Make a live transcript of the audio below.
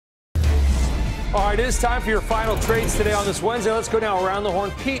All right, it is time for your final trades today on this Wednesday. Let's go down around the horn.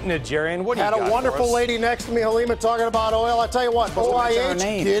 Pete and Jerry, what do you got? Had a wonderful lady next to me, Halima, talking about oil. I tell you what, OIH,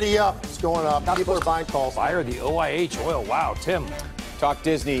 giddy up. It's going up. People are buying calls. Fire the OIH oil. Wow, Tim. Talk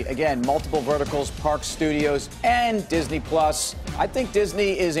Disney. Again, multiple verticals, parks, studios, and Disney Plus. I think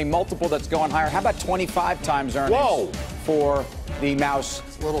Disney is a multiple that's going higher. How about 25 times earnings for the Mouse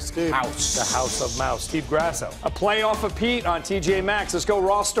Little Steve. House? The House of Mouse. Steve Grasso. A play off of Pete on TJ Maxx. Let's go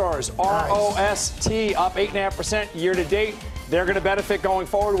Raw Stars. ROST up 8.5% year to date. They're going to benefit going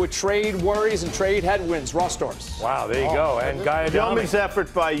forward with trade worries and trade headwinds. Raw Stars. Wow, there you go. And Guy Gentleman's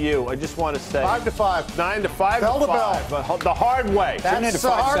effort by you. I just want to say 5 to 5. 9 to 5 Bell to to 5. bell. The hard way. That's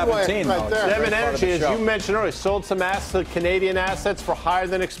the hard way right there. Devon Energy, as you mentioned earlier, sold some Canadian assets for higher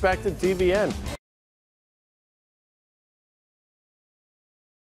than expected DVN.